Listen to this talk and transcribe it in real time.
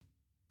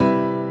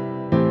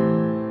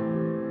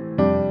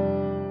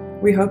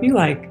We hope you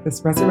like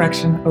this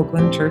Resurrection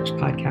Oakland Church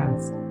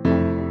podcast.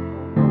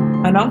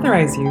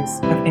 Unauthorized use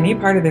of any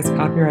part of this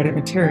copyrighted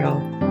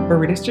material for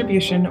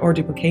redistribution or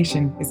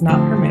duplication is not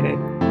permitted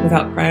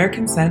without prior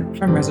consent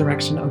from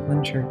Resurrection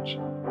Oakland Church.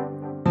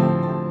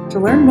 To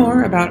learn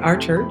more about our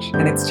church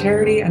and its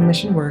charity and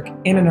mission work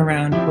in and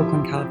around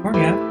Oakland,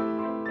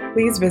 California,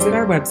 please visit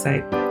our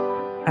website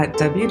at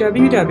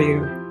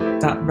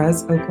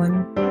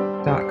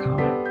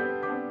www.resoakland.com.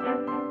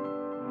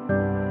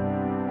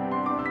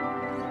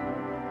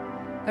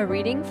 A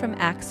reading from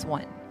Acts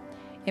 1.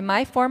 In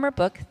my former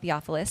book,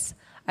 Theophilus,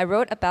 I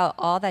wrote about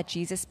all that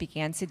Jesus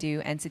began to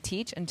do and to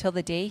teach until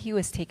the day he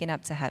was taken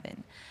up to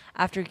heaven,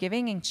 after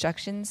giving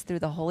instructions through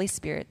the Holy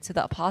Spirit to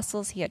the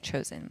apostles he had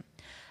chosen.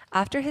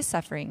 After his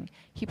suffering,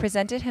 he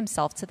presented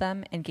himself to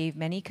them and gave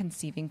many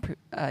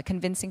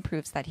convincing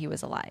proofs that he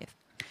was alive.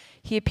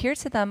 He appeared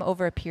to them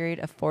over a period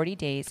of 40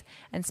 days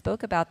and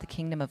spoke about the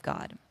kingdom of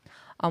God.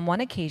 On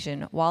one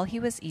occasion, while he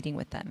was eating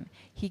with them,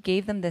 he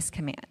gave them this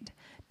command: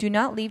 "Do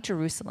not leave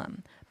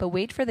Jerusalem, but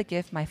wait for the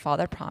gift my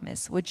Father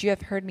promised, which you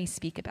have heard me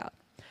speak about.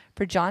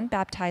 For John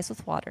baptized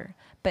with water,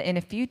 but in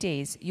a few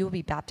days you will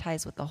be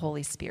baptized with the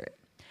Holy Spirit."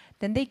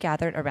 Then they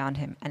gathered around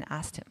him and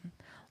asked him,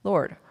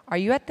 "Lord, are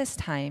you at this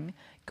time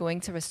going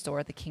to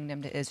restore the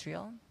kingdom to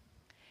Israel?"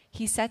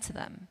 He said to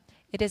them,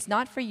 "It is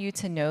not for you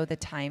to know the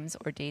times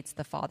or dates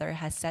the Father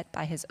has set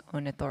by his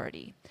own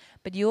authority,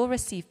 but you will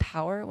receive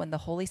power when the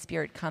Holy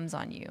Spirit comes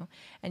on you,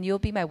 and you will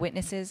be my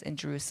witnesses in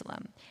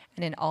Jerusalem,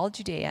 and in all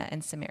Judea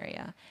and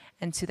Samaria,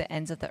 and to the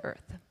ends of the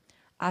earth."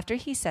 After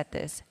he said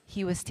this,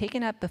 he was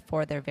taken up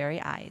before their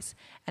very eyes,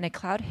 and a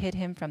cloud hid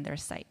him from their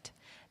sight.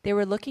 They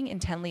were looking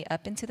intently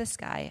up into the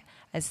sky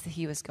as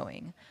he was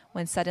going,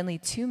 when suddenly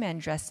 2 men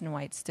dressed in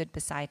white stood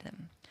beside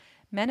him.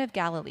 "Men of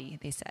Galilee,"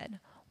 they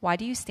said, "why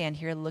do you stand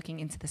here looking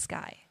into the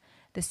sky?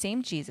 The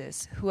same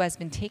Jesus who has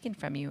been taken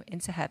from you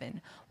into heaven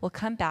will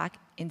come back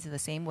into the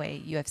same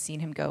way you have seen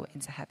him go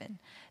into heaven."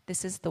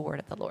 This is the word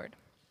of the Lord.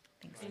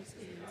 Thanks.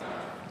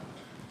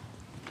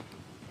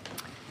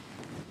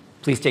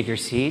 Please take your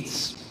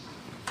seats.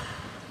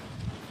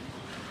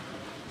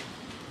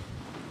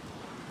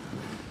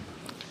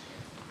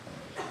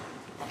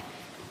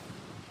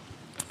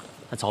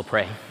 Let's all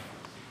pray.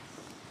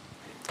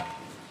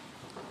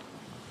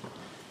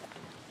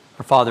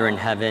 Our Father in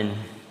heaven,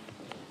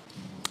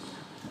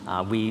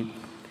 we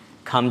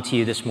come to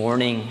you this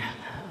morning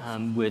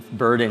with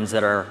burdens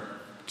that are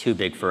too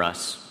big for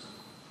us.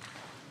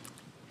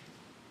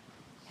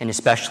 And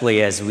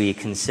especially as we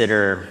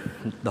consider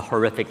the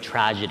horrific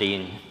tragedy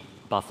in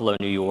Buffalo,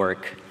 New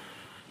York,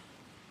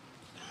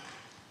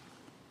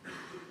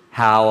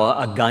 how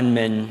a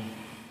gunman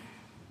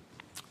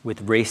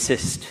with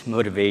racist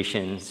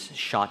motivations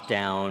shot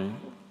down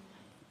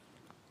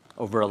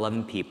over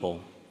 11 people.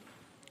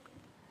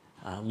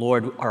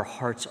 Lord, our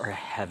hearts are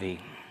heavy.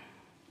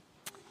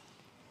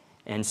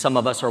 And some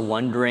of us are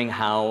wondering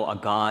how a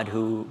God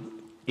who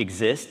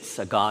exists,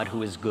 a God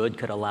who is good,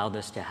 could allow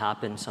this to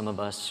happen. Some of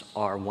us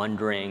are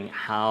wondering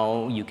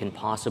how you can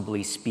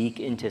possibly speak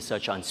into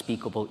such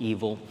unspeakable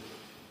evil.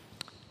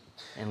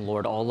 And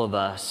Lord, all of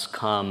us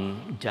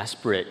come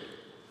desperate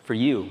for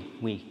you.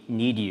 We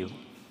need you.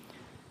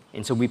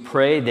 And so we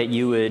pray that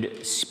you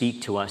would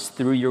speak to us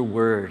through your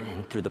word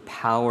and through the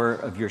power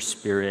of your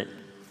Spirit.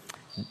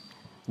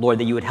 Lord,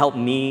 that you would help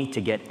me to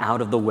get out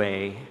of the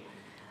way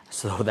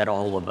so that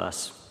all of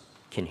us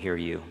can hear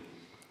you.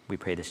 We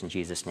pray this in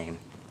Jesus' name.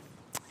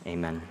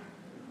 Amen.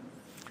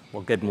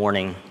 Well, good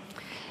morning.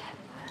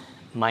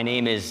 My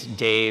name is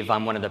Dave.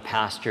 I'm one of the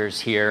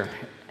pastors here.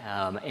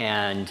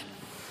 And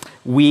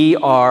we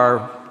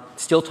are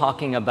still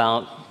talking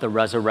about the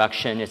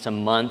resurrection. It's a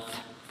month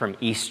from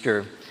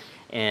Easter.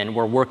 And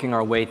we're working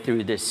our way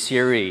through this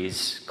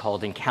series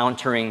called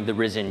Encountering the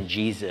Risen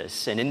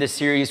Jesus. And in this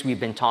series,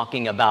 we've been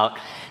talking about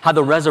how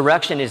the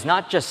resurrection is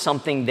not just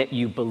something that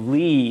you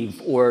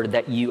believe or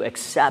that you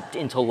accept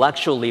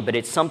intellectually, but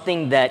it's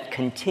something that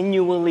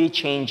continually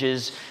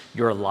changes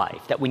your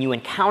life. That when you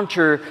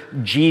encounter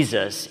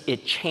Jesus,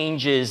 it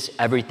changes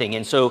everything.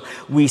 And so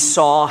we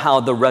saw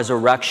how the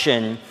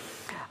resurrection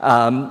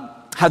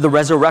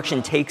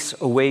takes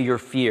away your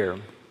fear.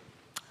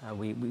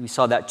 We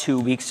saw that 2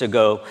 weeks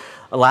ago.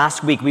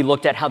 Last week, we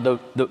looked at how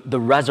the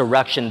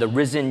resurrection, the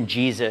risen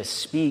Jesus,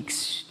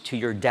 speaks to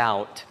your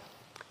doubt.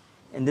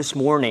 And this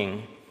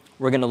morning,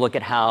 we're going to look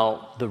at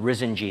how the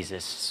risen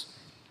Jesus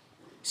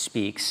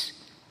speaks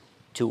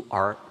to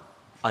our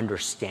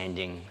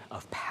understanding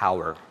of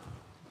power.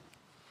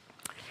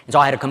 And so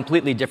I had a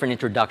completely different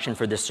introduction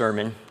for this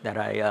sermon that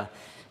I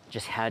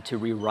just had to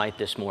rewrite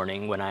this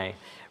morning when I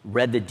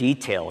read the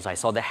details. I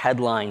saw the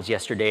headlines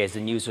yesterday as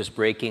the news was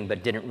breaking,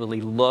 but didn't really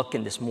look.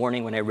 And this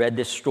morning when I read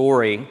this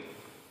story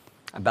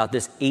about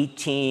this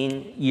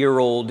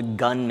 18-year-old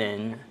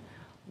gunman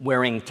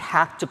wearing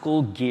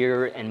tactical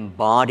gear and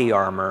body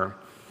armor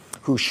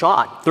who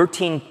shot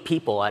 13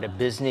 people at a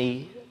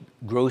busy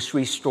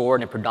grocery store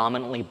in a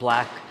predominantly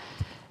black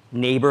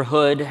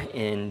neighborhood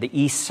in the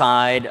east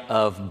side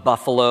of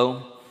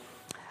Buffalo.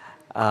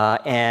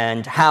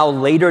 and how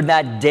later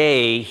that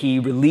day he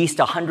released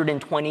a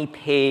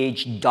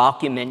 120-page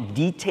document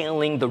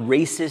detailing the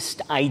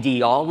racist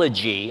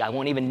ideology. I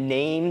won't even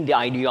name the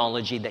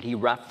ideology that he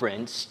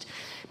referenced,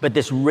 but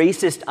this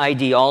racist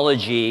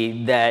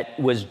ideology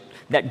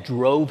that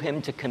drove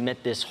him to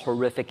commit this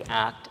horrific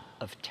act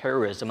of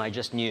terrorism. I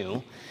just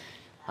knew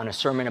on a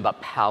sermon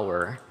about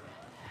power,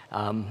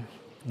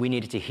 we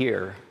needed to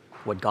hear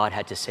what God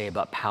had to say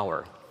about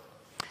power.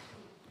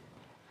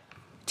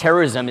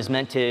 Terrorism is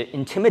meant to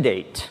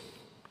intimidate.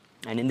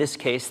 And in this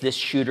case, this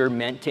shooter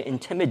meant to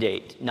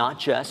intimidate not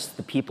just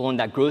the people in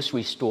that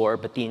grocery store,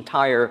 but the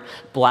entire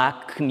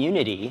black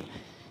community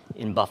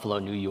in Buffalo,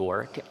 New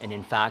York. And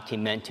in fact, he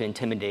meant to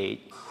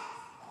intimidate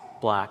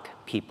black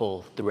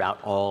people throughout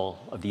all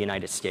of the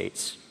United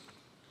States.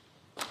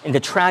 And the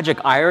tragic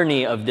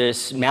irony of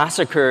this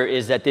massacre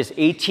is that this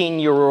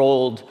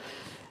 18-year-old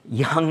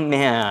young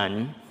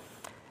man,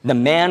 the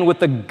man with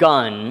the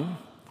gun,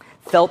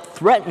 felt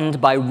threatened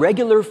by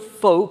regular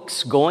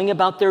folks going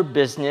about their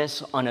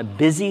business on a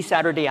busy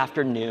Saturday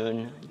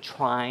afternoon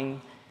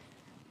trying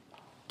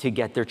to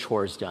get their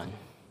chores done.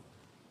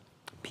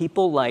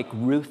 People like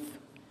Ruth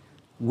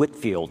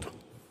Whitfield,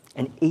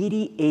 an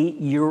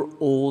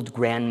 88-year-old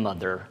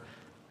grandmother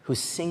who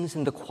sings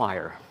in the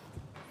choir.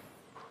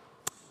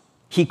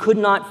 He could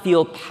not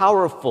feel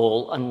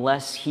powerful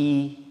unless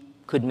he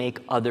could make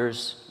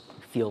others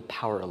feel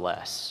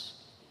powerless.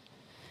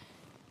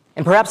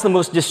 And perhaps the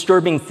most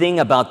disturbing thing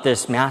about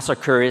this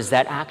massacre is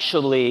that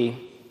actually,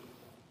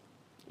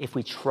 if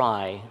we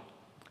try,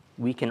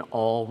 we can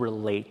all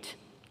relate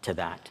to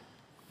that,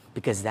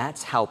 because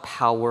that's how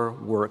power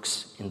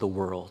works in the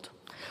world.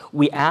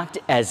 We act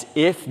as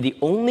if the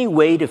only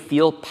way to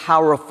feel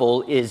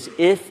powerful is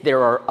if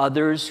there are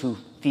others who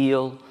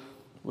feel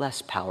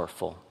less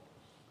powerful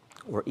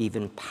or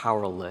even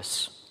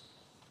powerless.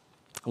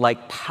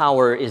 Like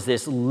power is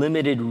this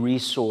limited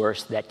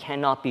resource that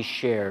cannot be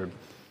shared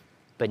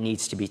but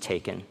needs to be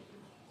taken.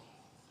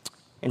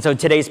 And so in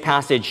today's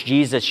passage,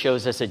 Jesus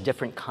shows us a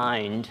different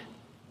kind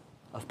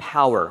of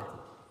power.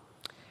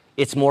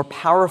 It's more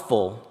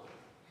powerful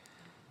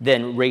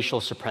than racial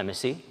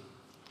supremacy.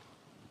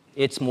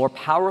 It's more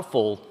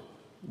powerful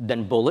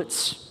than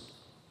bullets.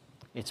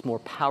 It's more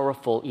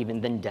powerful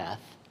even than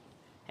death.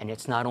 And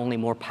it's not only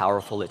more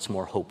powerful, it's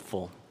more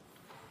hopeful.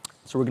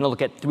 So we're going to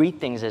look at three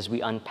things as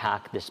we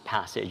unpack this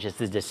passage, as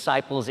the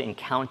disciples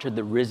encounter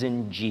the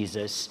risen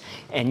Jesus,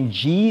 and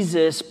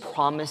Jesus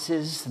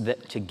promises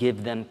to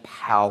give them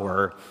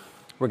power.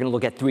 We're going to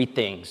look at three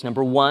things.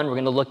 Number one, we're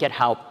going to look at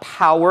how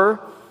power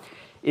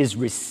is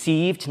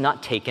received,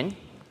 not taken.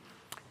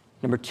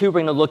 Number two,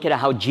 we're going to look at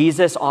how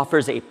Jesus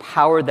offers a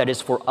power that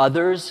is for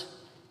others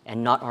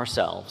and not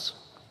ourselves.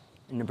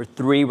 And number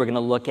three, we're going to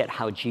look at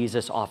how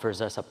Jesus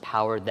offers us a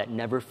power that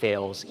never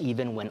fails,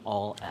 even when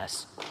all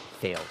else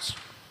fails.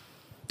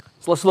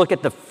 So let's look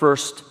at the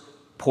first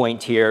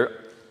point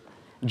here.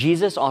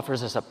 Jesus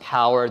offers us a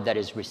power that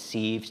is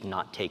received,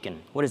 not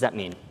taken. What does that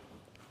mean?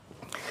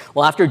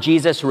 Well, after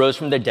Jesus rose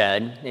from the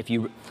dead, if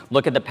you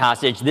look at the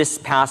passage, this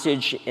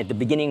passage at the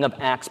beginning of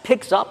Acts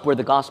picks up where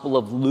the Gospel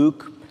of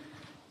Luke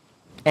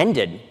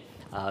ended.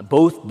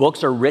 Both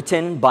books are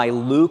written by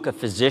Luke, a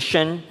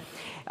physician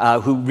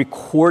who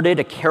recorded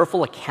a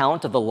careful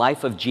account of the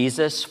life of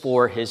Jesus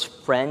for his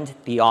friend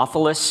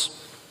Theophilus.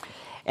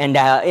 And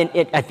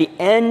at the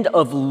end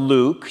of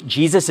Luke,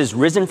 Jesus is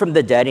risen from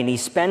the dead, and he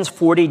spends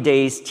 40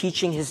 days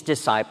teaching his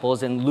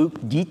disciples, and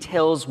Luke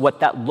details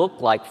what that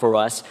looked like for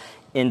us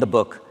in the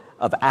book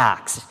of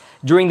Acts.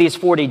 During these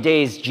 40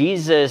 days,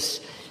 Jesus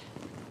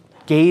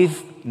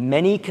gave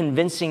many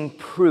convincing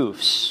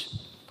proofs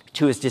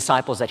to his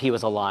disciples that he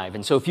was alive.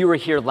 And so if you were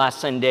here last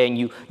Sunday and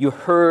you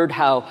heard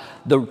how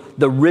the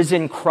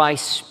risen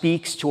Christ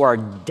speaks to our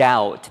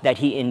doubt, that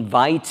he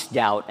invites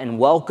doubt and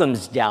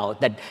welcomes doubt,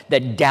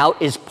 that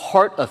doubt is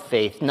part of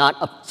faith,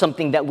 not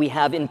something that we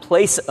have in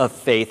place of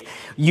faith.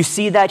 You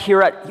see that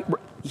here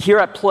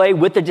at play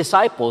with the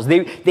disciples.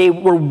 They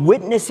were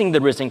witnessing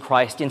the risen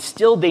Christ, and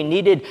still they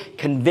needed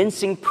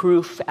convincing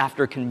proof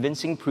after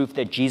convincing proof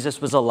that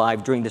Jesus was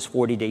alive during this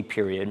 40-day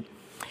period.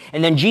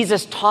 And then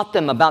Jesus taught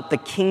them about the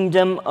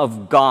kingdom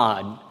of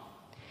God.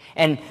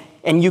 And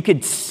you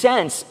could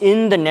sense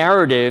in the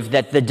narrative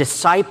that the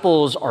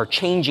disciples are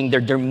changing.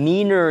 Their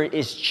demeanor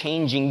is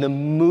changing. The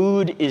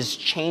mood is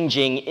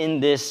changing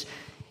in this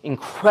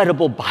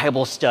incredible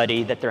Bible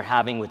study that they're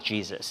having with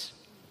Jesus.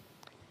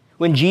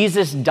 When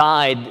Jesus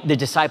died, the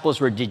disciples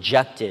were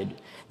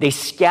dejected. They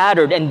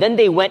scattered, and then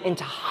they went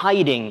into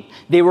hiding.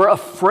 They were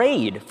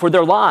afraid for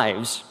their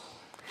lives.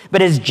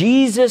 But as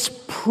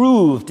Jesus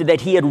proved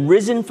that he had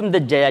risen from the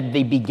dead,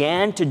 they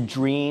began to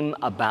dream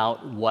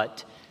about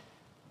what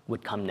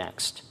would come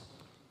next.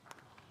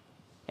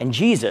 And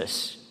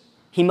Jesus,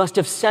 he must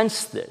have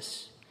sensed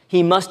this.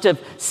 He must have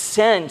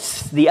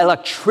sensed the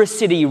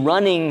electricity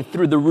running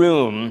through the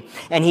room,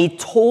 and he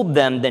told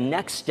them the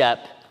next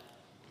step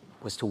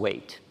was to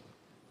wait.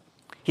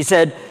 He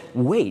said,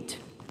 wait.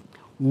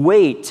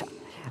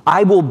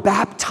 I will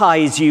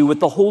baptize you with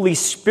the Holy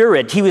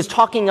Spirit. He was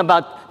talking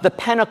about the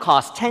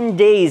Pentecost. 10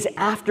 days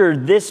after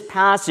this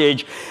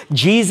passage,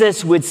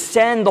 Jesus would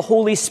send the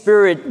Holy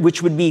Spirit,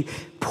 which would be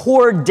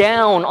poured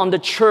down on the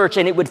church,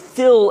 and it would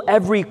fill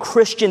every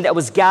Christian that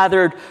was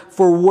gathered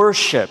for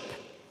worship.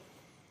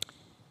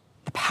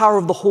 The power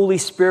of the Holy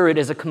Spirit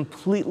is a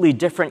completely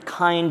different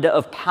kind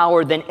of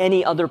power than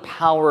any other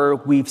power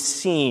we've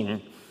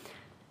seen.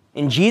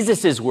 In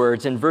Jesus'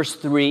 words, in verse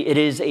 3, it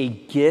is a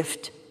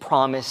gift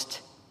promised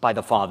by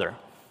the Father.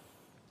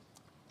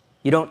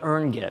 You don't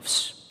earn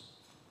gifts.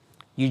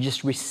 You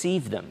just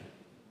receive them.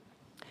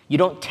 You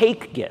don't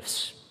take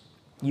gifts.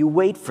 You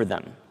wait for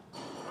them.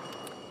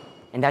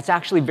 And that's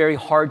actually very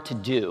hard to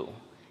do,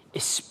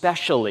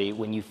 especially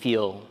when you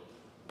feel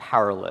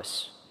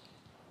powerless.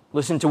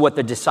 Listen to what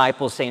the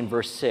disciples say in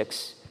verse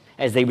 6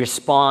 as they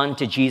respond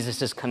to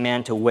Jesus'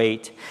 command to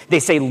wait.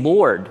 They say,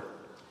 Lord,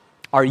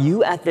 are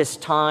you at this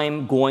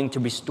time going to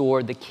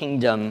restore the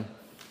kingdom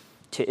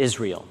to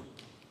Israel?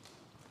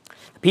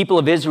 The people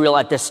of Israel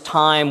at this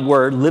time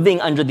were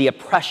living under the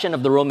oppression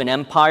of the Roman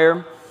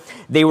Empire.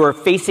 They were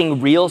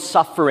facing real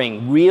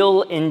suffering,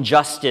 real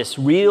injustice,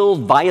 real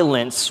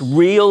violence,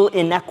 real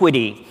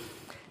inequity,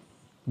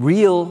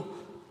 real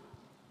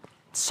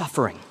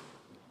suffering.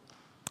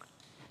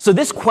 So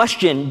this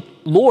question,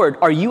 Lord,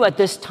 are you at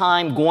this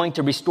time going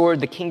to restore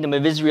the kingdom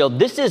of Israel?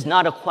 This is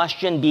not a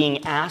question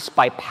being asked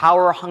by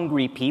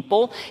power-hungry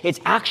people.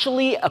 It's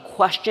actually a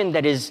question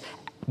that is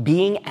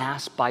being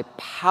asked by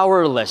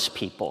powerless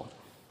people.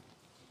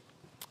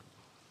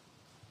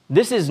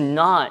 This is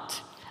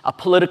not a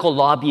political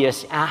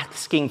lobbyist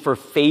asking for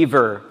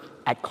favor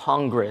at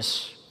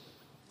Congress.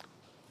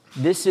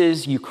 This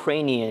is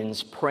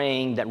Ukrainians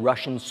praying that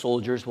Russian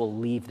soldiers will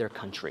leave their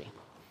country.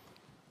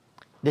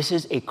 This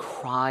is a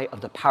cry of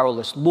the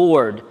powerless.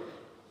 Lord,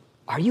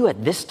 are you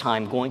at this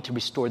time going to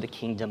restore the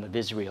kingdom of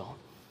Israel?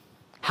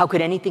 How could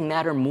anything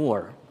matter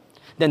more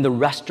than the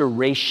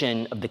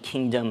restoration of the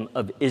kingdom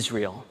of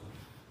Israel?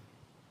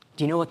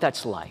 Do you know what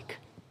that's like?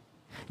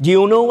 Do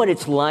you know what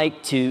it's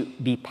like to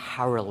be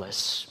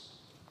powerless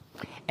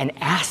and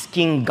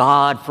asking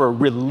God for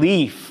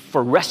relief,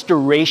 for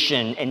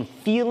restoration, and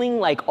feeling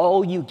like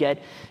all you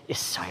get is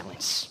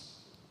silence?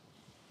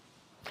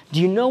 Do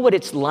you know what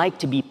it's like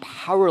to be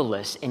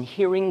powerless and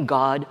hearing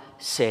God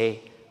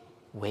say,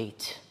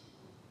 wait?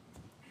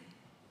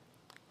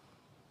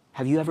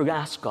 Have you ever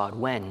asked God,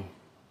 when?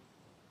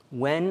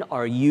 When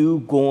are you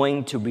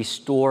going to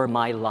restore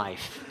my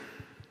life?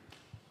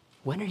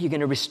 When are you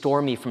going to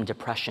restore me from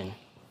depression?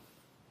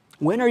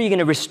 When are you going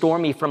to restore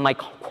me from my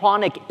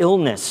chronic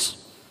illness?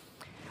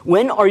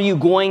 When are you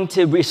going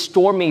to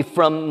restore me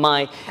from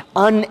my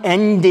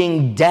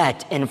unending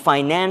debt and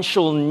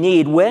financial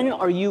need? When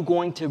are you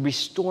going to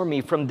restore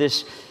me from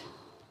this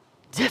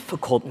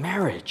difficult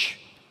marriage?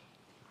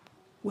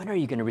 When are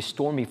you going to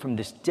restore me from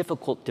this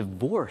difficult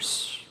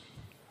divorce?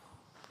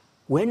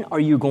 When are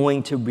you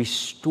going to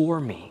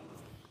restore me?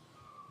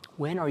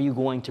 When are you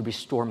going to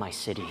restore my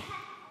city?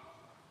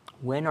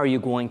 When are you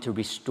going to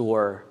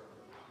restore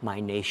my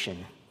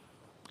nation?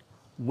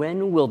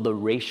 When will the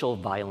racial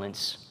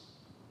violence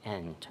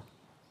end?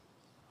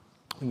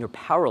 When you're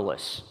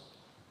powerless,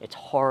 it's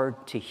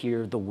hard to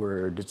hear the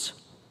words,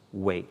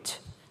 wait.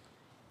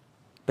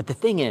 But the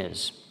thing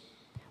is,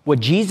 what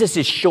Jesus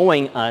is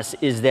showing us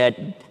is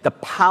that the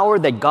power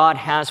that God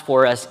has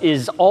for us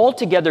is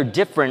altogether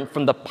different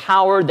from the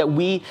power that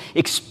we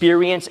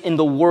experience in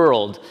the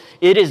world.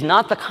 It is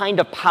not the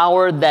kind of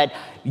power that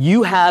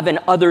you have and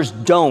others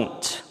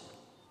don't.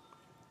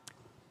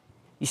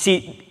 You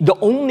see, the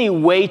only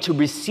way to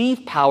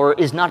receive power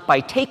is not by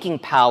taking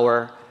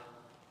power,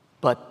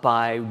 but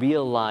by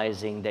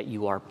realizing that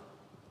you are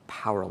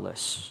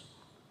powerless.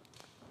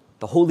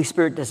 The Holy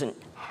Spirit doesn't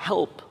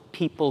help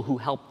people who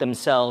help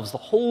themselves. The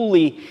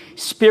Holy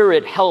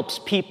Spirit helps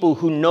people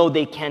who know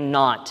they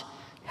cannot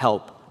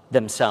help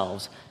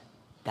themselves.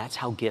 That's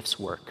how gifts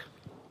work.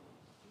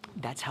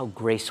 That's how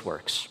grace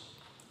works.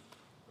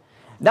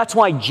 That's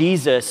why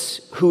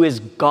Jesus, who is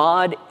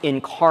God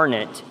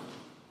incarnate,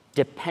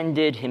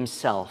 depended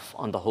himself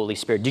on the Holy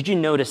Spirit. Did you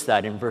notice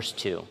that in verse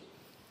 2?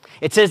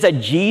 It says that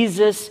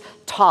Jesus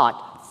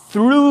taught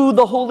through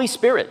the Holy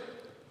Spirit.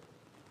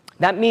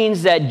 That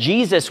means that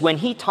Jesus, when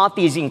he taught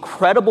these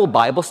incredible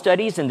Bible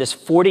studies in this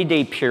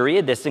 40-day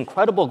period, this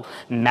incredible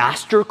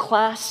master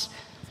class,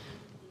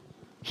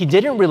 he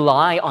didn't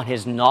rely on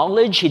his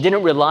knowledge. He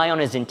didn't rely on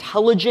his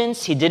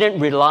intelligence. He didn't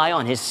rely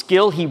on his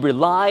skill. He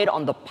relied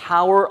on the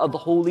power of the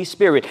Holy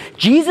Spirit.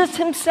 Jesus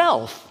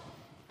himself,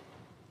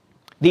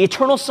 the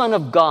eternal Son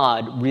of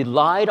God,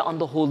 relied on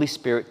the Holy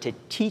Spirit to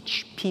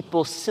teach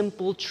people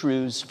simple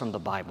truths from the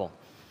Bible.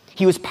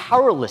 He was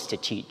powerless to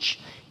teach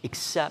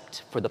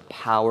except for the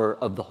power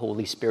of the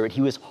Holy Spirit.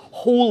 He was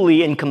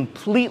wholly and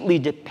completely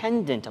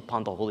dependent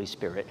upon the Holy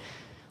Spirit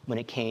when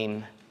it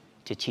came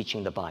to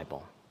teaching the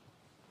Bible.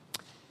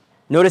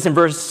 Notice in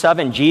verse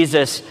 7,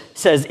 Jesus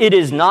says, "It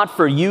is not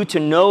for you to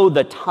know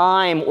the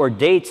time or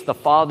dates the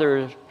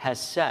Father has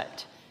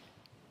set."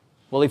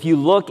 Well, if you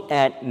look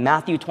at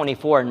Matthew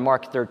 24 and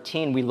Mark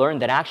 13, we learn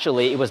that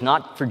actually it was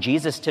not for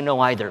Jesus to know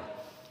either.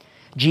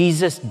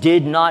 Jesus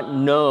did not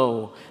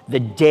know the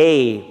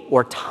day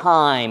or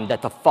time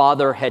that the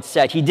Father had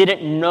set. He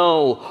didn't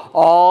know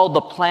all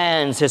the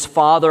plans his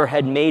Father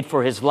had made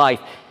for his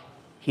life.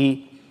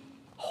 He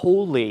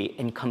wholly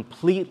and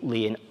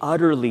completely and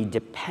utterly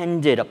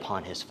depended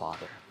upon his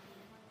Father.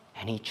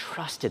 And he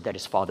trusted that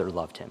his Father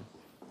loved him.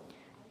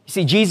 You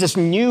see, Jesus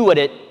knew what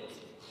it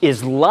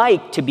is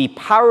like to be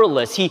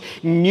powerless. He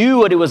knew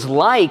what it was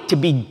like to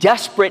be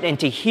desperate and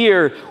to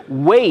hear,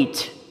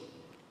 wait.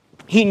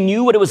 He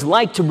knew what it was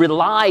like to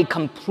rely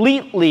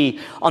completely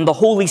on the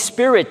Holy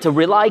Spirit, to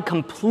rely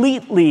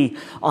completely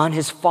on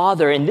his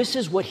Father. And this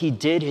is what he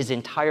did his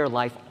entire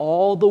life,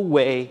 all the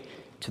way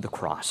to the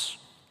cross.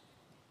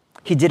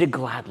 He did it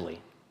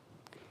gladly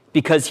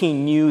because he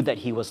knew that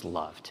he was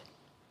loved.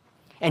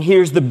 And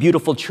here's the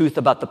beautiful truth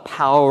about the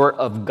power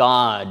of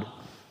God.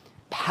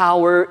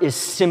 Power is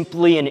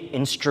simply an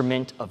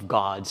instrument of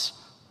God's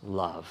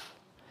love.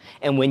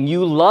 And when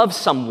you love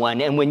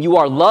someone, and when you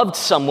are loved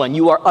someone,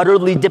 you are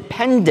utterly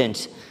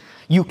dependent.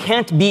 You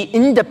can't be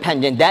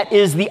independent. That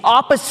is the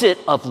opposite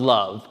of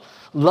love.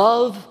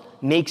 Love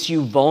makes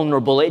you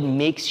vulnerable. It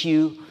makes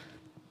you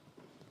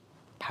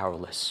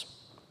powerless.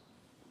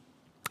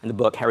 In the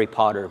book Harry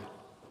Potter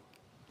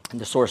and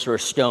the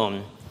Sorcerer's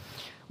Stone,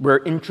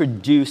 we're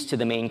introduced to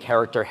the main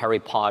character, Harry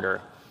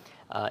Potter,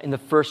 in the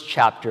first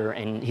chapter,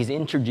 and he's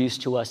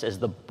introduced to us as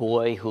the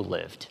boy who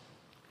lived.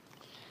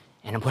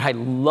 And what I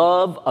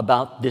love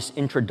about this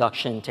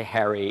introduction to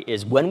Harry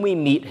is when we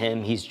meet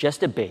him, he's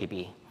just a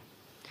baby.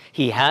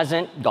 He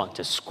hasn't gone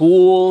to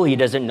school. He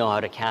doesn't know how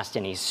to cast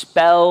any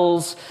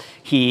spells.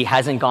 He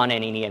hasn't gone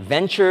on any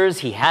adventures.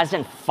 He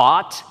hasn't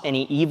fought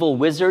any evil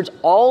wizards.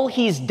 All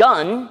he's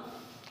done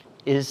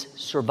is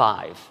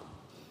survive.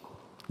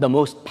 The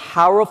most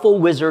powerful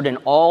wizard in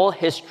all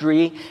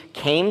history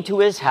came to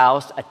his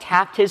house,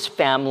 attacked his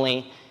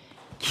family,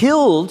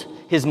 killed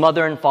his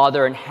mother and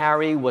father, and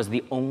Harry was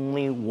the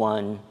only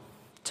one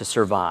to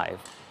survive.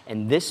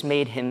 And this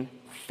made him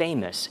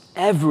famous.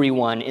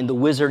 Everyone in the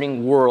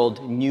wizarding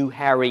world knew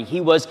Harry.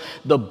 He was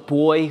the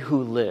boy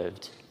who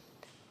lived.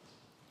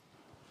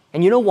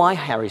 And you know why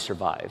Harry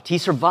survived? He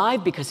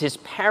survived because his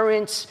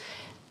parents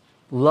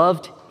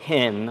loved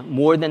him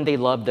more than they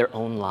loved their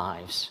own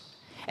lives.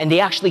 And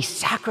they actually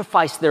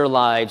sacrificed their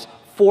lives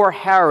for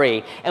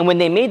Harry. And when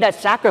they made that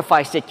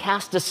sacrifice, it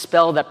cast a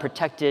spell that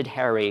protected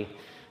Harry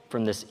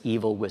from this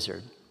evil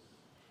wizard.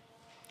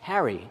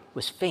 Harry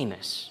was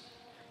famous,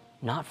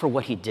 not for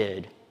what he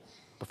did,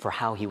 but for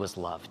how he was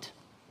loved.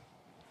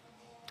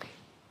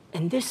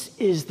 And this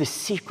is the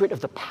secret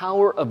of the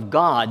power of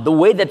God. The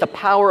way that the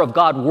power of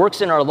God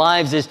works in our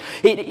lives is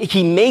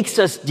he makes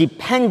us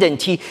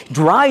dependent. He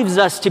drives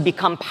us to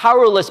become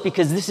powerless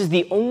because this is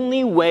the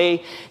only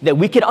way that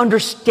we can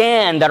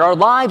understand that our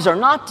lives are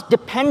not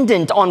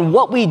dependent on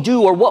what we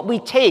do or what we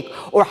take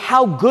or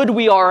how good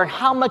we are or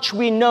how much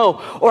we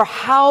know or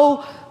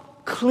how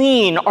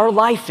clean our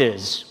life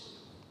is.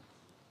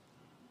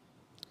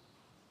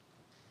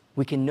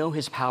 We can know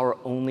his power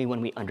only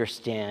when we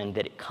understand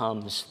that it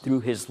comes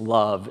through his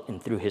love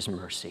and through his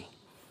mercy.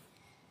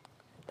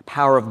 The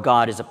power of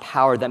God is a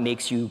power that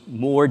makes you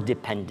more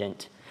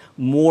dependent,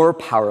 more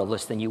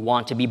powerless than you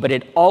want to be, but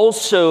it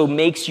also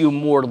makes you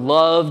more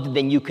loved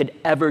than you could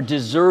ever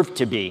deserve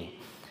to be.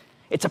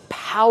 It's a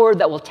power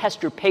that will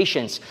test your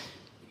patience,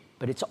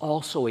 but it's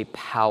also a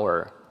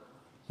power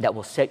that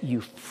will set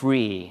you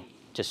free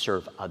to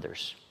serve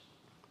others.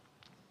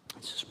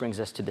 This brings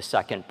us to the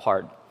second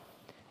part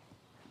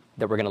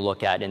that we're going to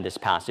look at in this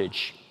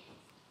passage.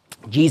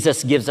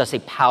 Jesus gives us a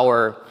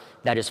power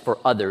that is for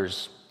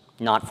others,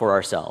 not for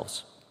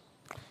ourselves.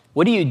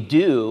 What do you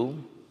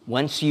do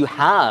once you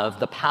have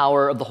the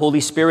power of the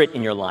Holy Spirit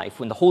in your life?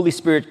 When the Holy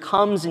Spirit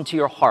comes into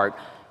your heart,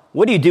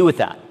 what do you do with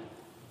that?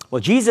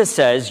 Well, Jesus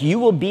says, "You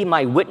will be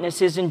my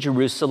witnesses in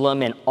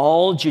Jerusalem and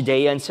all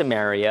Judea and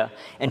Samaria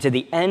and to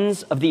the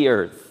ends of the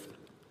earth."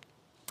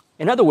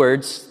 In other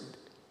words,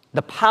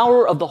 the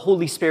power of the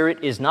Holy Spirit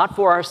is not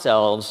for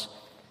ourselves,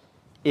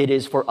 it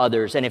is for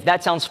others. And if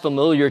that sounds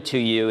familiar to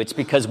you, it's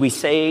because we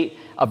say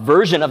a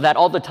version of that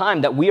all the time,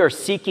 that we are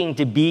seeking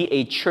to be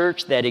a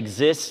church that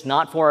exists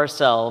not for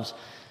ourselves,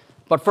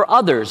 but for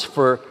others,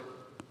 for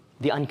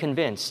the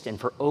unconvinced and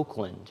for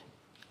Oakland.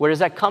 Where does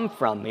that come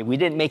from? We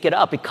didn't make it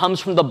up. It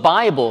comes from the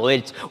Bible.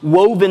 It's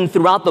woven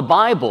throughout the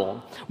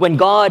Bible. When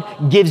God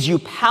gives you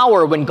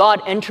power, when God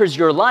enters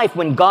your life,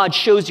 when God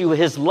shows you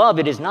his love,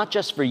 it is not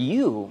just for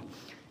you,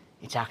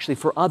 it's actually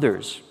for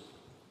others.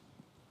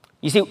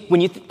 You see, when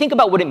you think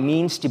about what it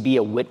means to be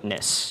a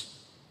witness,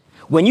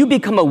 when you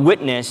become a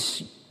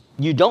witness,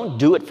 you don't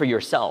do it for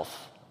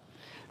yourself.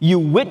 You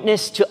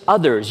witness to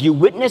others. You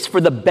witness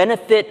for the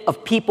benefit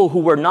of people who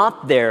were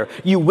not there.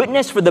 You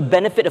witness for the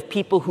benefit of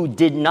people who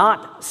did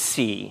not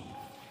see.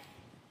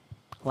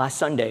 Last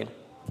Sunday,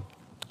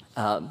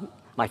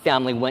 my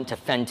family went to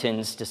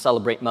Fenton's to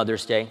celebrate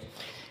Mother's Day.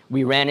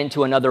 We ran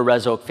into another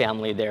Res Oak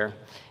family there,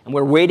 and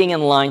we're waiting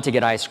in line to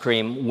get ice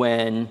cream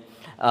when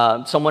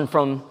someone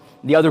from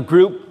the other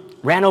group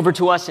ran over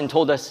to us and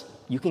told us,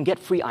 you can get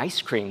free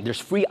ice cream. There's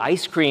free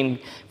ice cream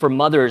for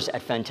mothers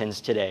at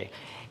Fenton's today.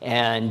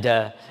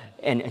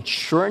 And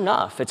sure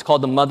enough, it's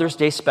called the Mother's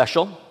Day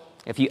Special.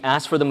 If you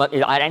ask for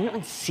I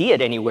don't see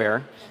it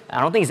anywhere.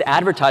 I don't think it's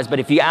advertised, but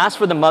if you ask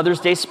for the Mother's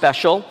Day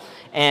Special,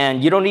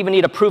 and you don't even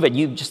need to prove it,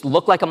 you just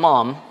look like a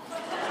mom,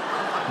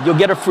 you'll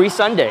get a free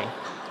sundae,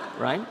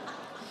 right?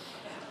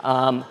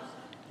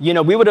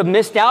 We would have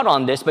missed out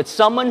on this, but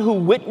someone who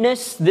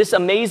witnessed this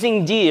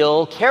amazing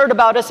deal cared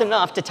about us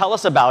enough to tell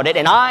us about it,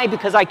 and I,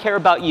 because I care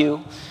about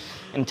you,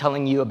 am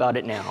telling you about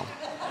it now.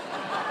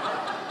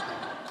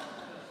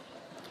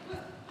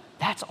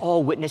 That's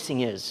all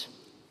witnessing is.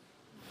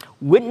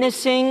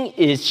 Witnessing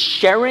is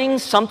sharing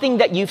something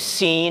that you've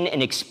seen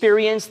and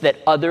experienced that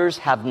others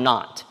have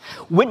not.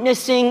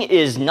 Witnessing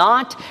is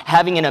not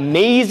having an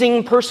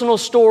amazing personal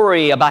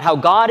story about how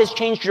God has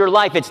changed your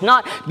life. It's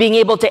not being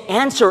able to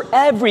answer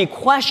every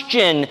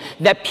question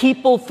that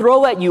people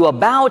throw at you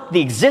about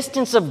the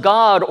existence of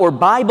God or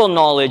Bible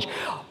knowledge.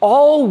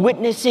 All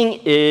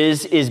witnessing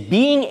is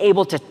being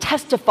able to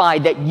testify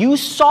that you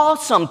saw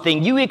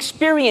something, you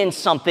experienced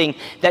something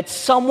that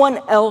someone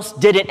else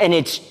didn't, and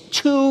it's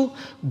too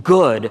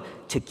good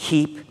to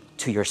keep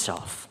to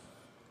yourself.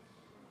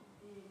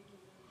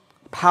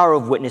 The power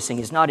of witnessing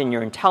is not in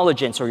your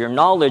intelligence or your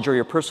knowledge or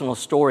your personal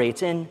story.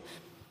 It's in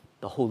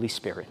the Holy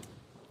Spirit.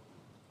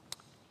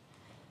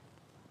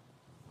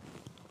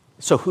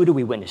 So who do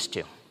we witness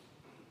to?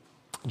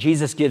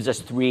 Jesus gives us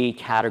 3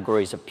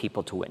 categories of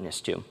people to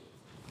witness to.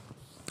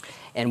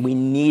 And we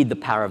need the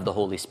power of the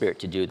Holy Spirit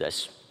to do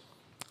this.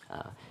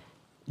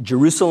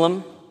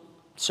 Jerusalem,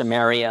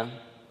 Samaria,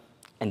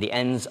 and the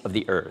ends of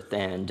the earth.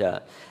 And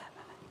a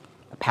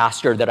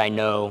pastor that I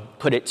know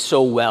put it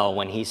so well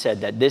when he said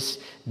that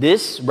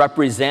this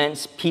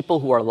represents people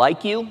who are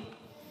like you,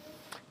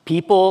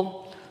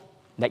 people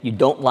that you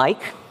don't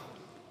like,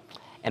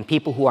 and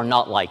people who are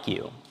not like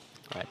you.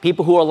 Right?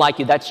 People who are like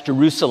you, that's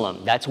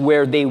Jerusalem. That's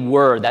where they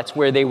were. That's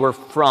where they were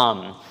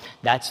from.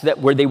 That's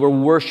where they were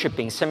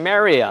worshiping.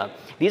 Samaria,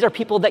 these are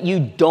people that you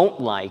don't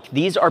like.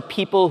 These are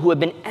people who have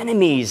been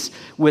enemies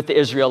with the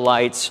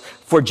Israelites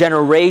for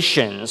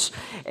generations.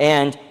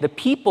 And the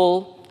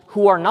people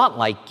who are not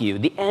like you,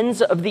 the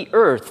ends of the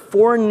earth,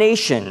 foreign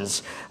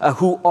nations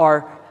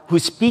who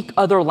speak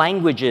other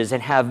languages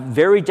and have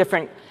very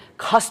different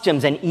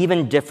customs and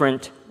even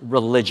different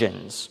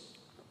religions.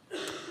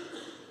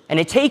 And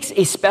it takes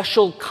a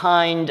special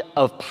kind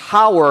of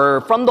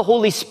power from the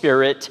Holy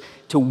Spirit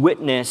to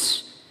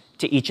witness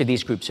to each of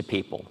these groups of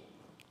people.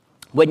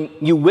 When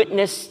you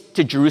witness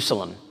to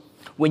Jerusalem,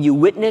 when you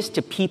witness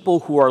to people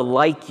who are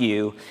like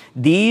you,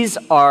 these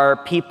are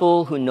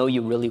people who know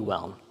you really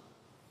well.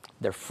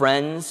 They're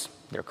friends,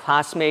 they're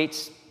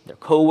classmates, they're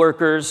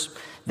coworkers,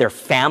 they're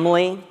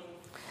family.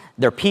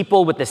 They're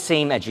people with the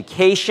same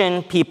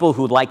education, people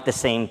who like the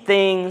same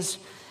things.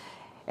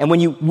 And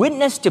when you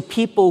witness to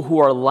people who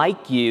are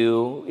like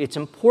you, it's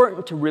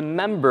important to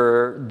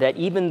remember that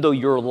even though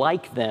you're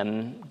like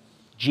them,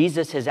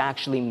 Jesus has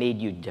actually made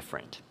you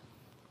different.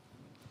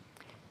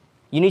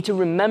 You need to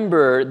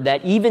remember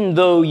that even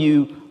though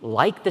you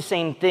like the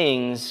same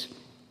things,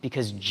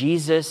 because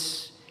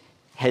Jesus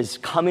has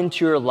come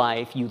into your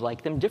life, you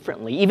like them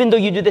differently. Even though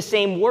you do the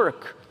same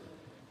work,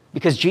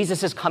 because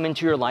Jesus has come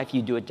into your life,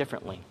 you do it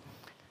differently.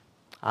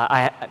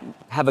 I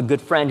have a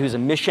good friend who's a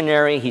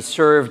missionary. He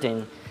served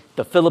in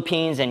the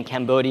Philippines and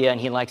Cambodia, and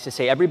he likes to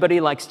say, everybody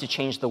likes to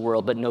change the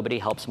world, but nobody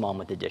helps mom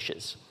with the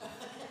dishes.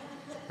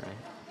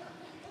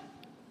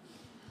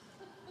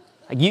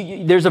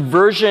 There's a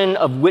version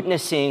of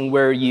witnessing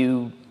where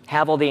you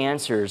have all the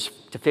answers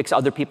to fix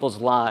other people's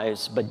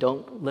lives, but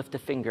don't lift a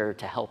finger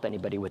to help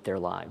anybody with their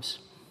lives.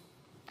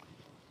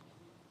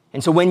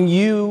 And so when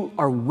you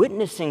are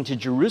witnessing to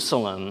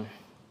Jerusalem,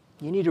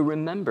 you need to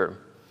remember,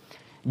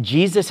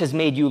 Jesus has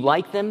made you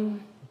like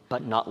them,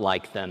 but not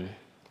like them.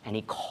 And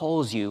he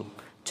calls you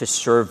to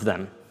serve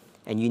them.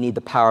 And you need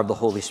the power of the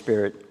Holy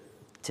Spirit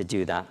to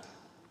do that.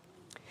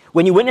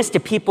 When you witness to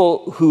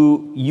people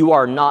who you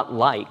are not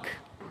like,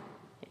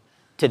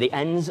 to the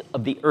ends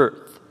of the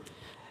earth,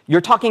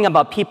 you're talking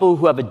about people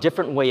who have a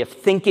different way of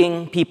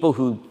thinking, people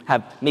who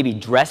have maybe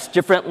dressed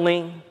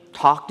differently,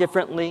 talk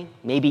differently,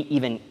 maybe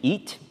even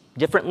eat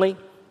differently.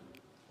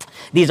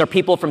 These are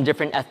people from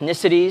different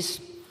ethnicities,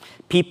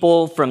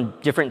 people from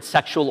different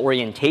sexual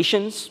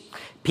orientations,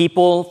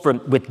 people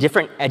with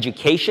different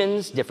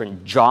educations,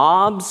 different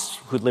jobs,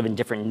 who live in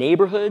different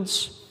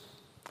neighborhoods.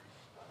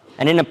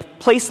 And in a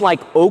place like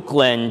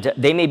Oakland,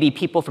 they may be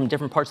people from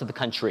different parts of the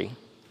country,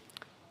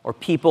 or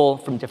people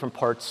from different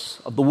parts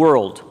of the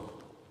world.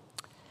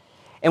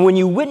 And when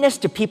you witness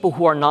to people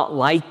who are not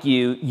like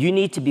you, you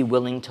need to be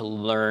willing to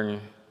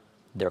learn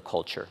their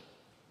culture.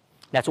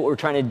 That's what we're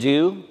trying to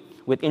do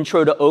with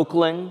Intro to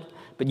Oakland.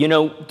 But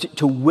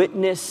to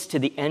witness to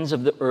the ends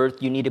of the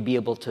earth, you need to be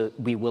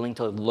willing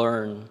to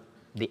learn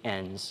the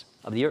ends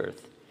of the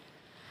earth.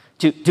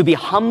 To be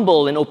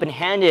humble and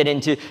open-handed,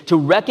 and to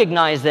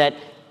recognize that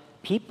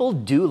people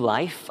do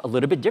life a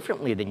little bit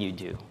differently than you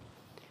do.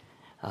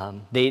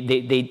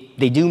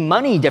 They do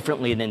money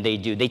differently than they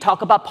do. They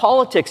talk about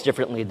politics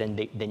differently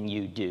than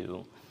you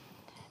do.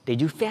 They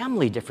do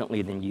family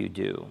differently than you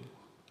do.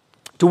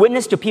 To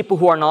witness to people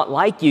who are not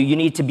like you, you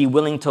need to be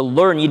willing to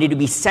learn. You need to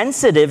be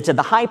sensitive to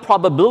the high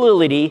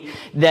probability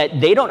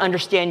that they don't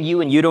understand you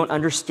and you don't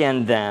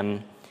understand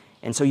them.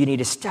 And so you need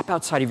to step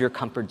outside of your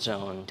comfort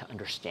zone to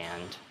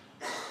understand.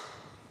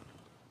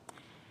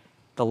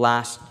 The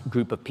last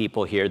group of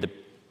people here,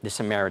 the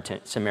Samaria,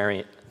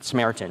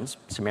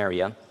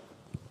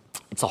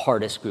 it's the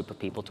hardest group of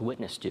people to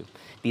witness to.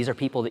 These are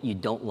people that you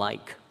don't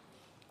like.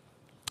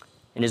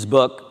 In his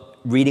book,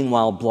 Reading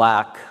While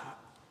Black,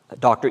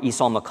 Dr.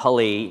 Esau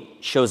McCulley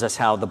shows us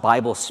how the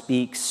Bible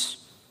speaks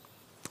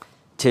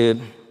to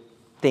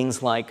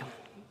things like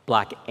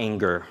black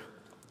anger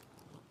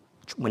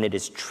when it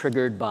is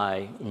triggered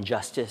by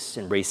injustice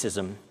and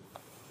racism.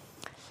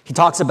 He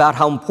talks about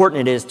how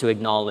important it is to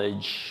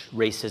acknowledge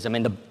racism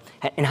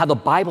and how the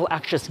Bible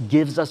actually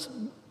gives us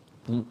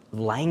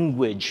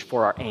language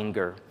for our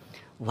anger,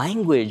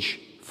 language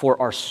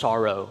for our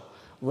sorrow,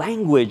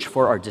 language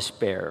for our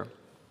despair.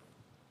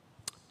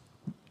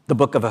 The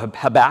book of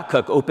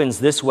Habakkuk opens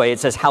this way. It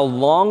says, "How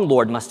long,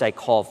 Lord, must I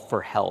call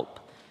for help,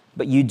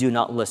 but you do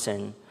not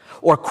listen?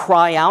 Or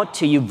cry out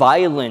to you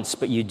violence,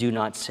 but you do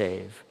not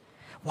save?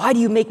 Why do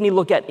you make me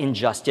look at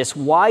injustice?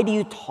 Why do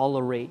you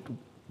tolerate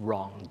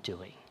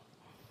wrongdoing?"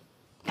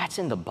 That's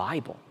in the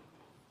Bible.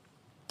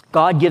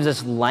 God gives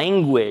us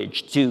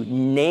language to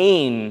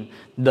name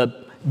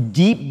the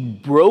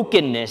deep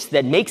brokenness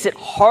that makes it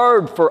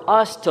hard for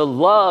us to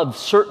love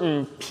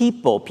certain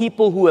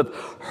people who have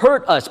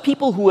hurt us,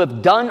 people who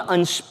have done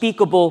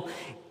unspeakable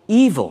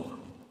evil.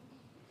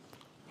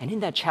 And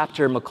in that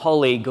chapter,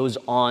 Macaulay goes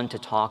on to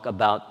talk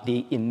about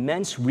the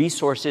immense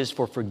resources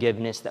for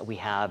forgiveness that we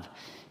have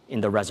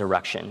in the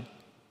resurrection.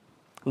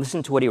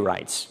 Listen to what he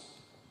writes.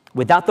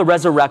 "Without the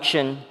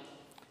resurrection,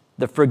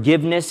 the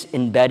forgiveness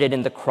embedded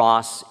in the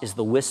cross is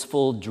the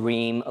wistful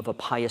dream of a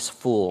pious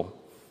fool.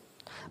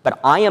 But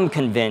I am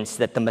convinced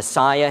that the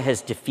Messiah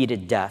has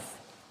defeated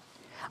death.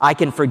 I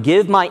can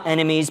forgive my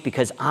enemies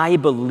because I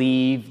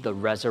believe the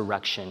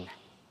resurrection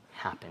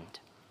happened."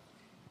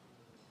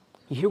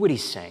 You hear what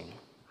he's saying?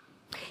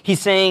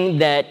 He's saying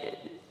that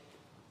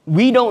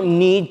we don't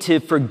need to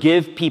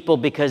forgive people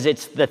because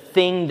it's the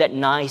thing that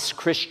nice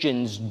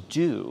Christians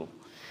do.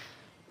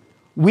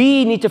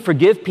 We need to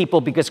forgive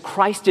people because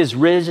Christ is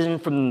risen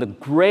from the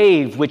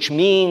grave, which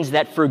means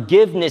that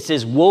forgiveness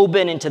is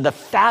woven into the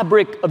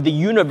fabric of the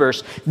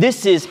universe.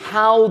 This is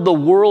how the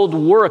world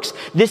works.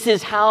 This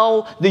is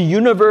how the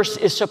universe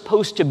is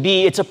supposed to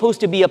be. It's supposed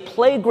to be a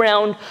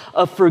playground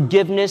of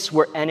forgiveness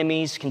where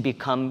enemies can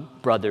become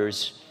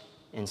brothers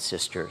and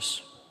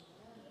sisters.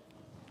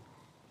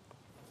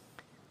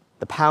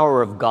 The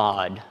power of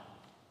God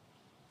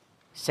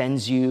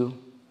sends you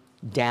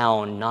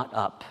down, not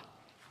up.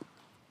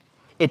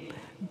 It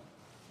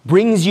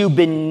brings you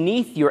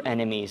beneath your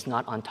enemies,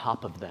 not on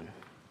top of them.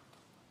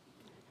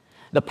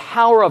 The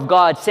power of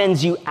God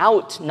sends you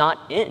out, not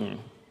in.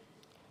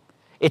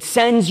 It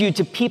sends you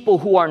to people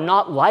who are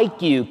not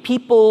like you,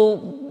 people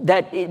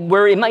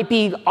where it might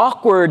be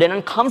awkward and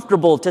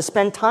uncomfortable to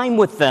spend time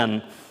with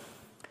them,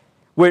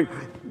 where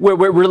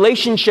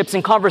relationships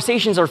and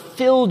conversations are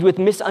filled with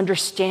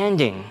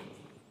misunderstanding.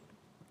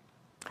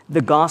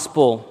 The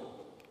gospel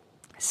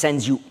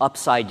sends you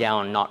upside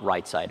down, not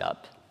right side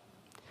up.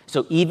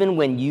 So even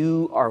when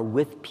you are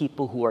with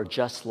people who are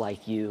just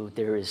like you,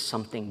 there is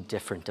something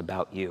different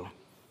about you.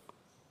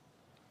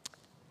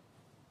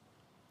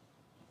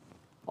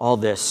 All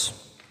this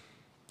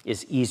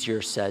is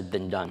easier said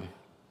than done.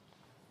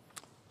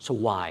 So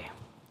why?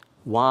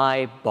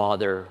 Why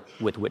bother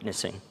with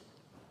witnessing?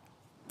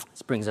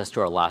 This brings us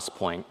to our last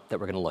point that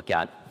we're going to look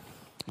at.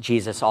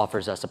 Jesus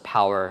offers us a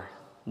power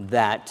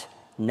that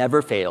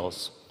never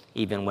fails,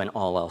 even when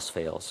all else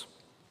fails.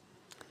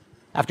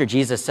 After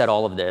Jesus said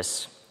all of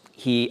this,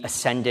 he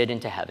ascended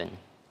into heaven.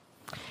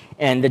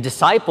 And the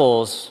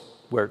disciples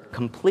were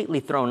completely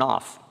thrown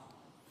off.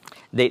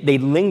 They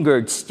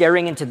lingered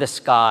staring into the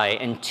sky,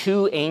 and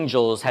two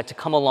angels had to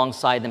come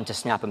alongside them to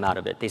snap them out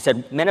of it. They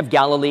said, "Men of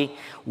Galilee,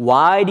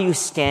 why do you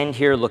stand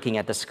here looking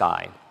at the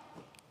sky?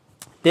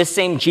 This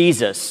same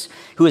Jesus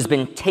who has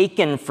been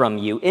taken from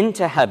you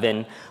into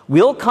heaven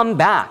will come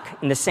back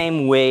in the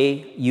same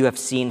way you have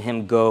seen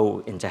him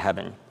go into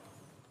heaven."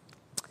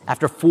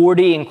 After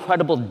 40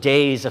 incredible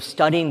days of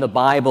studying the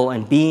Bible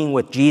and being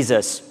with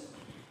Jesus,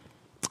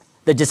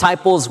 the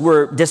disciples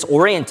were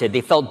disoriented. They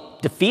felt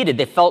defeated.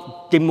 They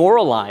felt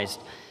demoralized.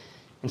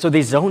 And so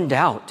they zoned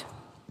out.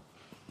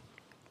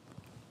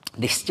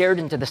 They stared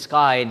into the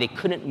sky. They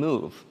couldn't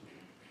move.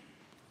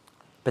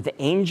 But the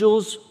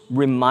angels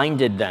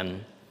reminded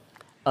them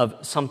of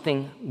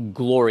something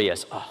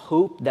glorious, a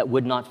hope that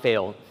would not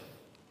fail.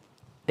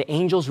 The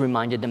angels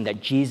reminded them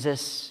that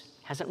Jesus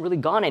hasn't really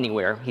gone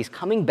anywhere. He's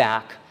coming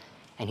back,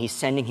 and he's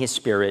sending his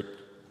Spirit,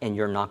 and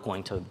you're not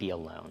going to be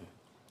alone.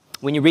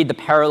 When you read the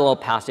parallel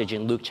passage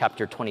in Luke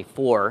chapter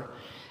 24,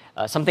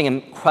 Something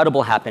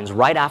incredible happens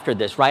right after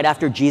this. Right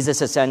after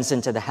Jesus ascends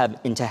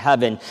into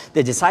heaven,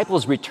 the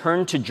disciples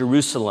return to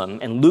Jerusalem,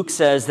 and Luke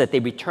says that they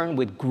return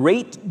with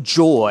great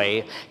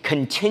joy,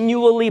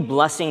 continually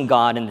blessing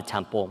God in the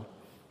temple.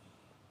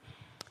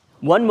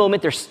 One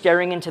moment they're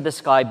staring into the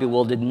sky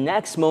bewildered. The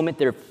next moment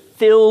they're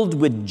filled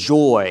with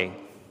joy.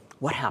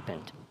 What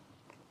happened?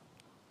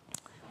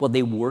 Well,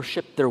 they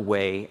worshiped their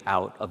way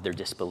out of their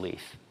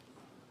disbelief.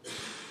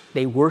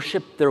 They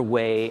worshiped their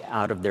way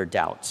out of their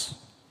doubts.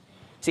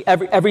 See,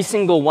 every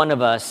single one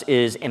of us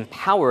is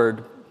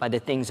empowered by the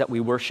things that we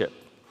worship.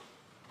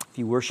 If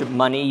you worship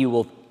money, you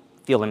will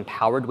feel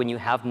empowered when you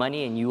have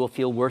money, and you will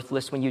feel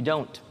worthless when you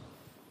don't.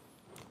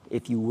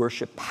 If you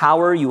worship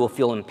power, you will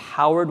feel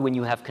empowered when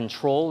you have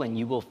control, and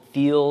you will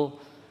feel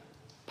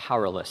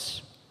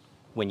powerless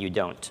when you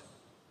don't.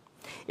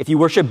 If you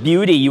worship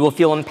beauty, you will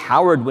feel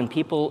empowered when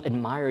people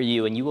admire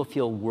you, and you will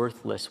feel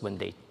worthless when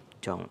they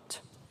don't.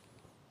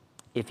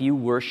 If you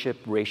worship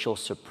racial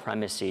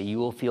supremacy, you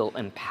will feel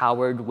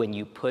empowered when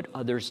you put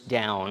others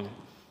down,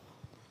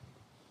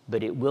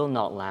 but it will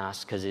not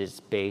last because it is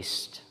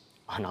based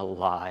on a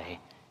lie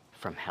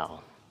from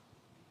hell.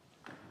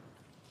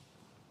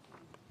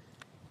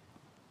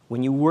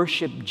 When you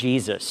worship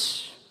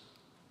Jesus,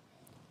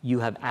 you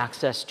have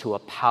access to a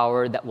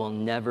power that will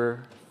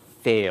never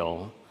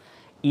fail,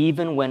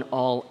 even when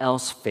all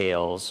else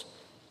fails,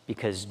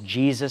 because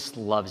Jesus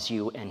loves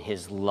you and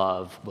his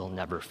love will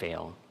never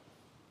fail.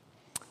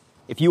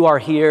 If you are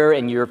here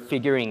and you're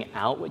figuring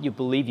out what you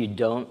believe, you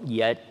don't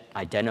yet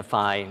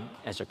identify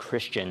as a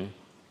Christian,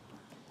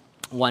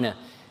 I want to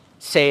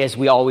say, as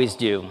we always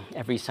do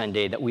every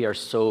Sunday, that we are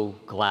so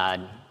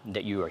glad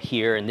that you are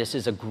here. And this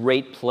is a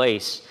great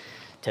place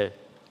to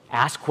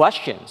ask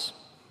questions,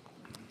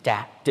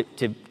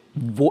 to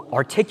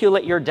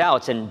articulate your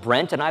doubts. And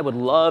Brent and I would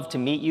love to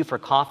meet you for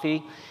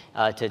coffee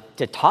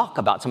to talk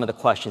about some of the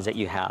questions that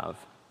you have.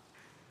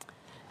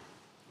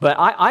 But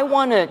I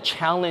want to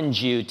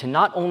challenge you to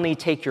not only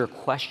take your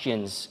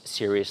questions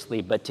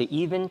seriously, but to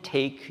even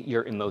take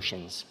your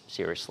emotions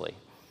seriously.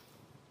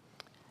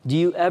 Do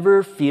you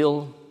ever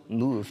feel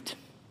moved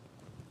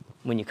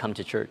when you come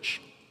to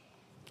church?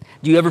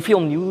 Do you ever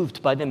feel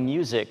moved by the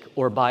music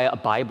or by a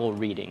Bible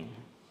reading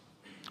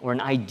or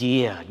an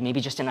idea, maybe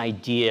just an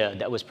idea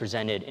that was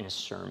presented in a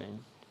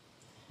sermon?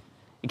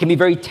 It can be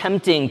very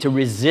tempting to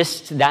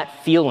resist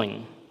that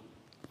feeling,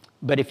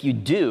 but if you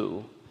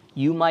do,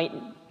 you might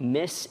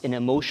miss an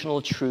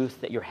emotional truth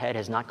that your head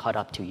has not caught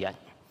up to yet.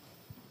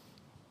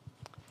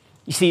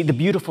 You see, the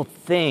beautiful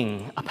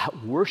thing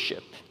about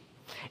worship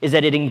is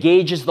that it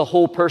engages the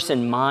whole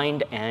person,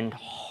 mind and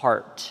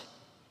heart.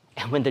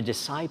 And when the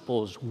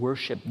disciples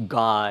worship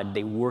God,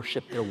 they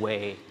worship their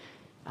way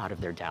out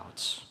of their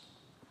doubts.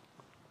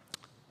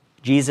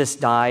 Jesus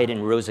died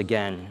and rose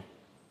again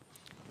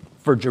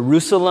for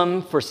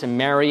Jerusalem, for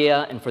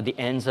Samaria, and for the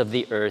ends of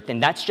the earth.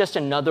 And that's just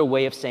another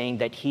way of saying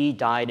that he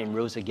died and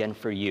rose again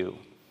for you.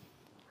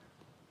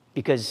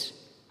 Because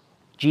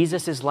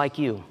Jesus is like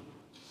you.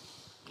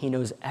 He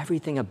knows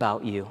everything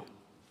about you.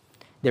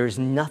 There is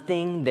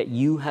nothing that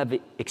you have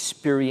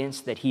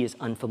experienced that he is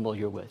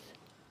unfamiliar with.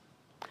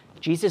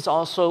 Jesus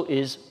also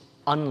is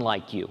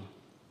unlike you.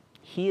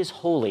 He is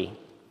holy.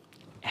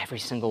 Every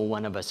single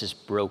one of us is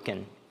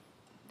broken.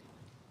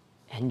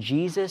 And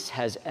Jesus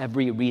has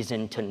every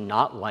reason to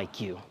not like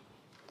you,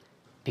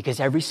 because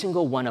every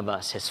single one of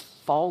us has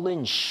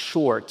fallen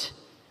short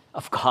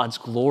of God's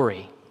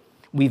glory.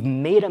 We've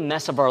made a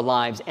mess of our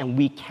lives, and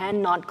we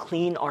cannot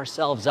clean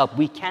ourselves up.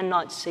 We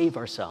cannot save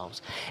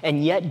ourselves.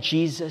 And yet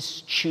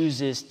Jesus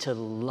chooses to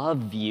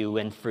love you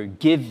and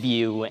forgive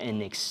you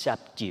and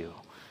accept you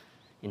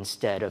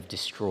instead of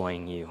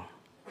destroying you.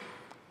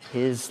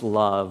 His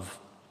love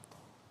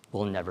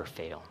will never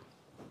fail.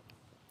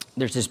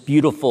 There's this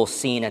beautiful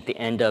scene at the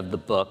end of the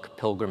book,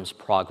 Pilgrim's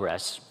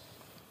Progress.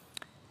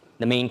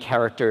 The main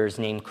character is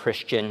named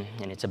Christian,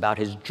 and it's about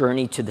his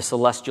journey to the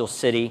celestial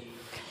city.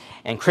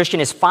 And Christian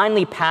has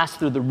finally passed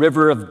through the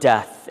river of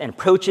death and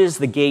approaches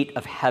the gate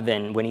of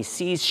heaven when he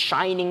sees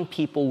shining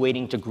people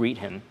waiting to greet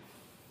him.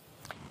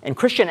 And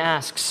Christian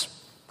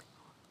asks,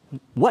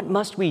 what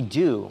must we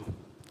do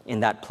in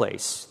that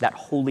place, that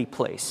holy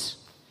place?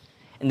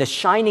 And the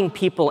shining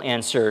people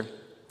answer,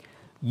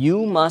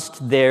 you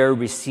must there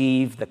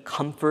receive the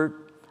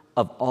comfort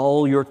of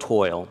all your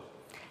toil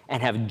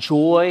and have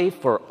joy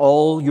for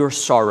all your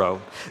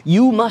sorrow.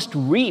 You must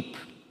reap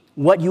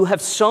what you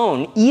have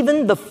sown,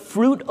 even the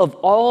fruit of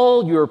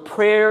all your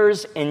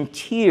prayers and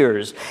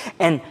tears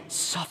and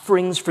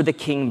sufferings for the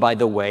king by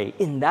the way.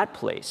 In that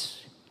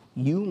place,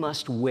 you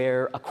must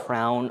wear a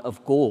crown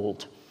of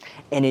gold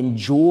and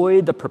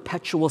enjoy the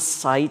perpetual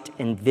sight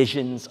and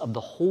visions of the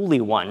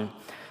Holy One,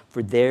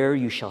 for there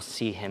you shall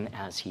see him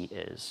as he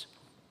is.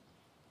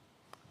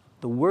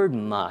 The word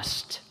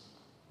must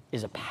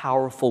is a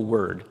powerful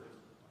word.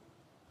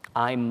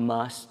 I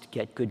must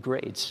get good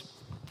grades.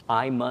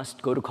 I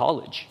must go to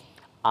college.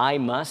 I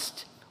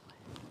must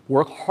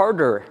work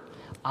harder.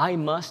 I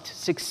must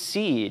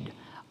succeed.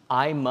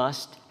 I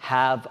must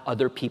have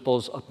other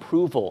people's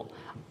approval.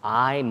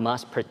 I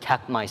must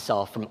protect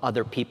myself from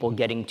other people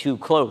getting too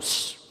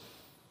close.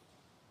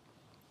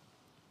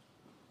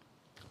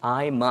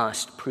 I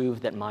must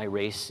prove that my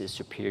race is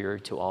superior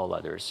to all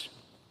others.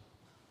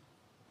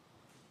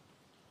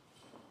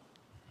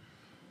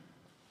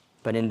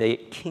 But in the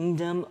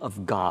kingdom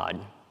of God,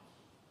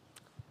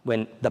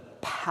 when the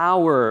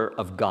power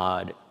of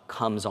God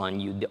comes on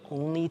you, the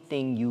only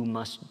thing you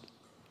must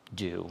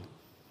do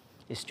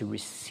is to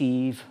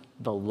receive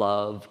the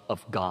love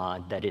of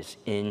God that is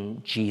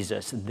in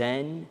Jesus.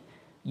 Then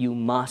you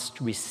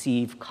must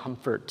receive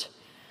comfort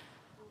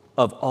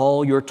of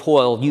all your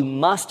toil. You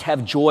must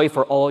have joy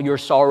for all your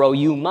sorrow.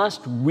 You must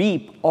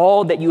reap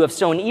all that you have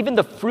sown, even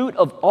the fruit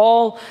of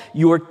all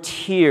your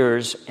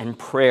tears and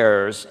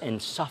prayers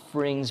and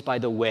sufferings by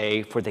the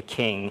way for the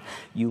King.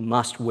 You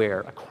must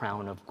wear a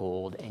crown of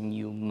gold, and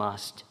you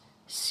must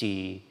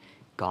see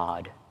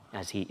God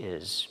as he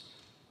is.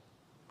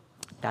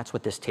 That's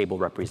what this table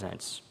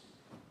represents.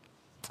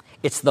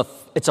 It's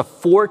a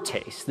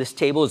foretaste. This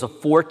table is a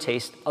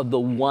foretaste of the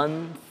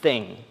one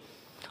thing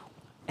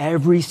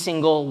every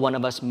single one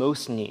of us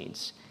most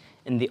needs,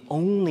 and the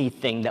only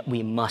thing that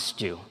we must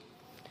do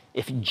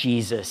if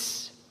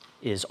Jesus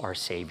is our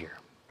Savior.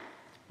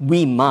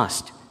 We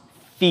must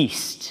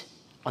feast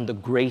on the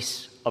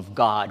grace of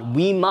God.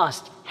 We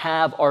must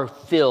have our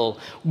fill.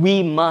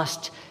 We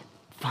must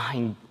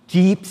find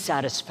deep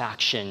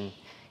satisfaction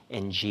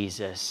in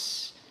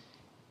Jesus,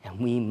 and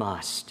we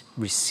must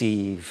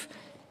receive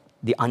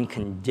the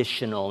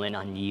unconditional and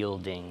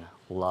unyielding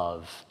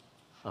love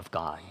of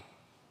God.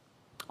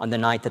 On the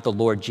night that the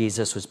Lord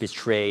Jesus was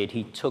betrayed,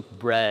 he took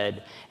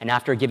bread, and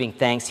after giving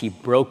thanks, he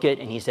broke it,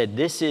 and he said,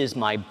 "This is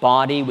my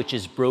body, which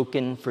is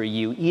broken for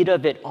you. Eat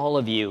of it, all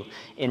of you,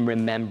 in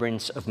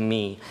remembrance of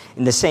me."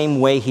 In the same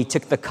way, he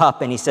took the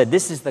cup, and he said,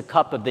 "This is the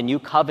cup of the new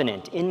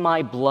covenant in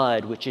my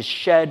blood, which is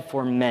shed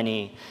for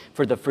many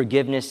for the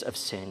forgiveness of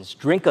sins.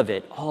 Drink of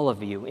it, all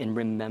of you, in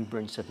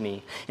remembrance of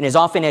me. And as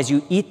often as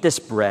you eat this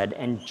bread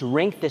and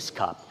drink this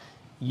cup,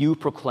 you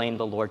proclaim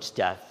the Lord's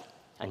death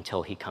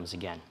until he comes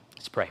again."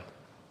 Let's pray.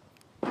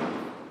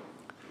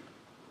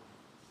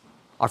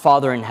 Our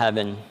Father in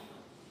heaven,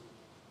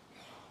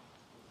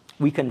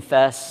 we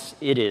confess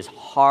it is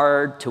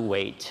hard to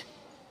wait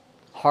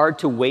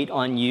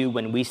on you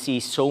when we see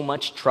so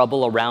much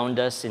trouble around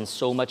us and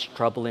so much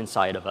trouble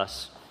inside of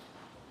us.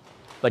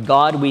 But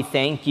God, we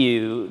thank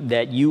you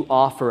that you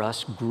offer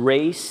us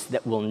grace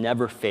that will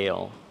never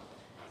fail.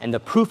 And the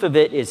proof of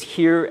it is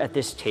here at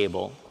this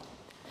table.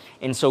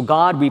 And so,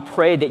 God, we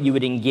pray that you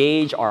would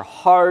engage our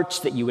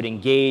hearts, that you would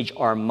engage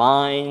our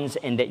minds,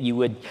 and that you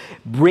would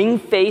bring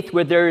faith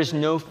where there is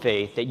no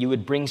faith, that you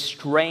would bring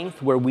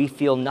strength where we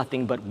feel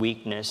nothing but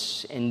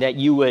weakness, and that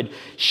you would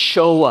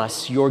show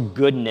us your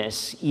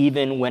goodness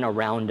even when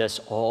around us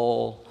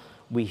all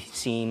we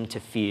seem to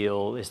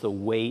feel is the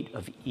weight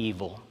of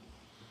evil.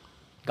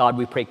 God,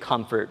 we pray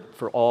comfort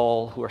for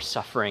all who are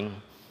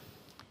suffering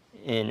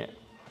in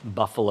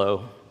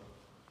Buffalo.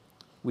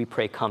 We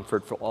pray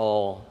comfort for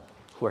all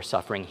who are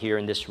suffering here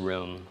in this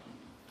room.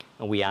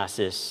 And we ask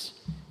this,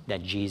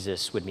 that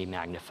Jesus would be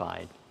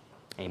magnified.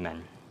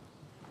 Amen.